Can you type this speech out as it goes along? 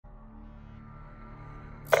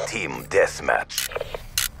Team deathmatch.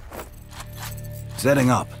 Setting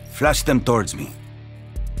up. Flash them towards me.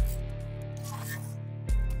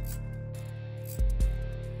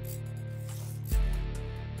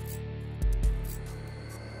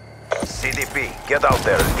 CDP, get out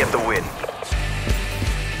there and get the win.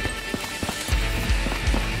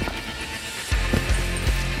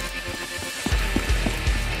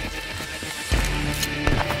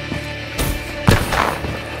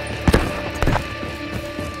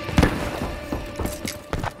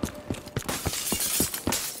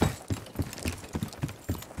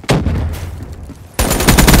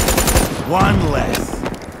 One less.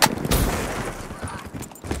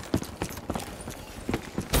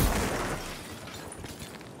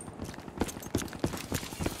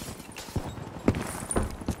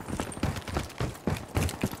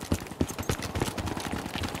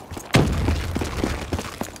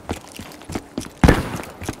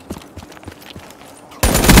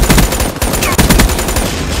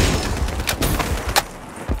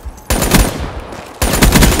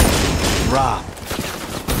 Rob.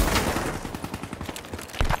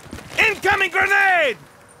 Incoming grenade!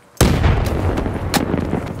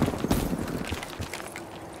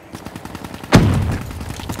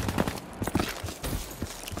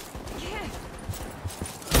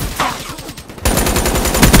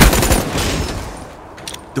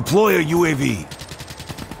 Deploy a UAV.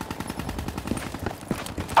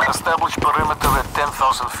 Establish perimeter at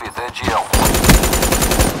 10,000 feet, AGL.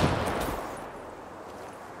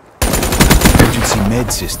 Emergency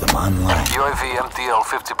med system online. UAV MTL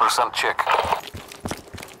 50% check.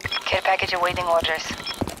 Care package awaiting orders.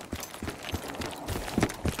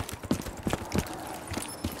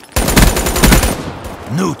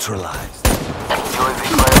 Neutralized. UAV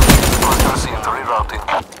fire, request received, rerouting.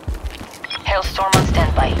 Hailstorm on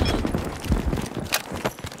standby.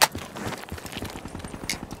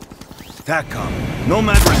 TACCOM.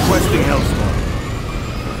 Nomad requesting Hellstorm.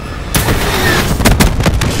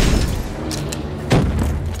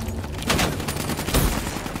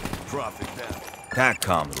 Profit down.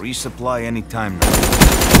 TACCOM. Resupply anytime now.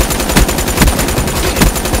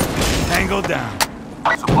 Tango down.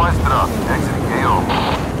 Supplies dropped, exiting AO.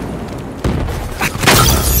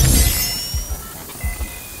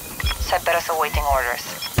 Cerberus awaiting orders.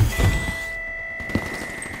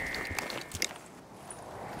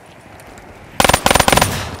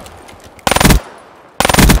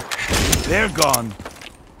 They're gone.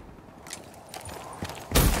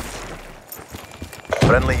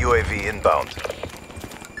 Friendly UAV inbound.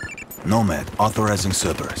 Nomad authorizing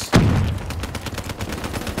Cerberus.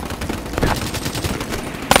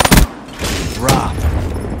 Rob.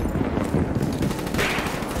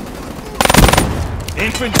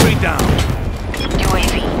 Infantry down.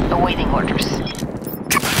 UAV awaiting orders.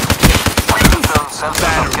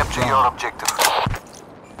 Sensors will capture your objective.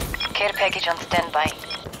 Care package on standby.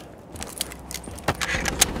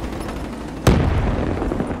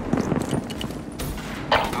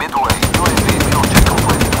 Midway, UAV fuel check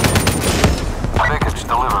complete. Package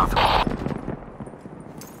delivered.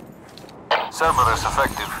 Cerberus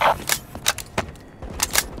effective.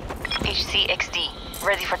 HCXD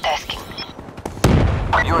ready for tasking.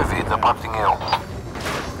 UAV departing AO.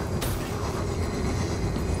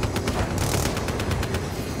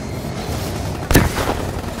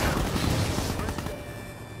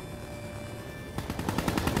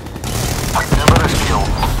 Cerberus kill.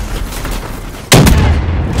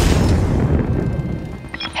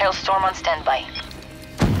 Hailstorm on standby.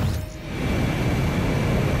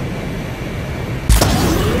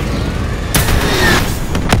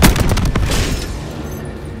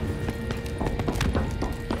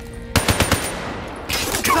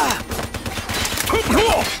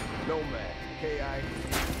 Nomad, KI.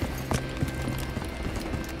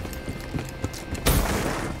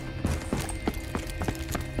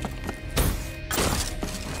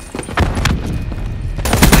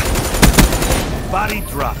 Body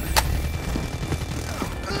drop.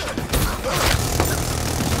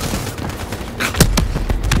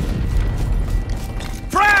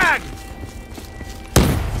 Frag!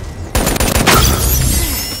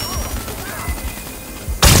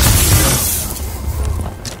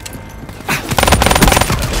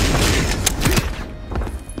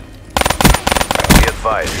 Be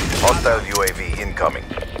advised, hostile UAV incoming.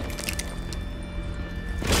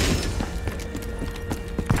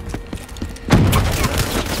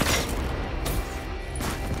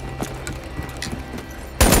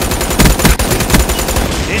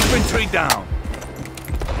 Infantry down.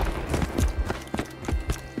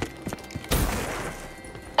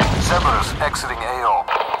 Cerberus exiting AO.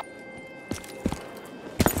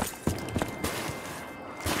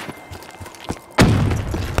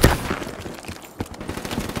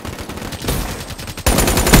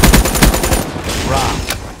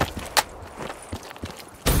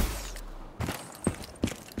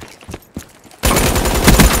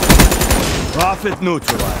 Prophet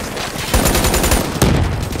neutralized.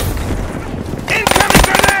 Incoming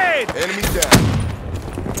grenade! Enemy down.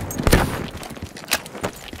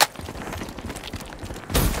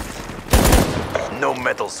 No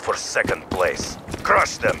medals for second place.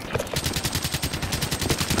 Crush them.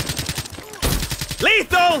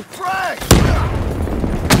 Lethal! Frag!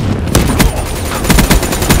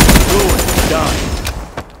 Good. Done.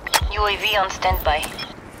 UAV on standby.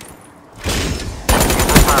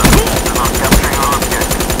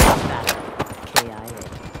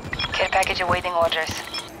 Care package awaiting orders.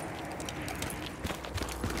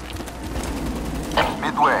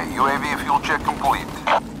 Midway, UAV fuel check complete.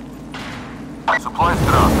 Supplies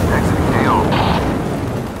dropped. Exiting AO.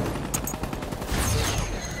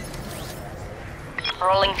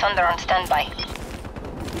 Rolling Thunder on standby.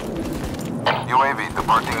 UAV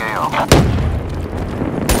departing AO.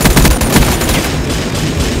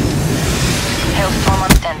 Hailstorm on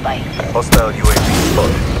standby. Hostile UAV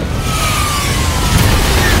spotted.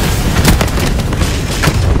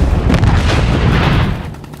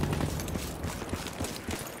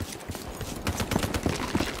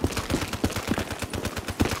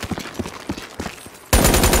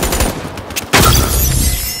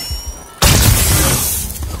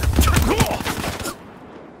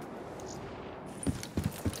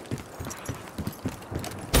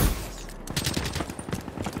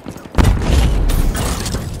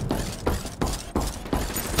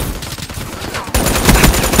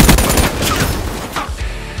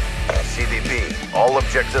 CDP, all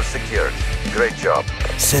objectives secured. Great job.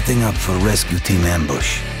 Setting up for rescue team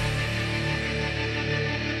ambush.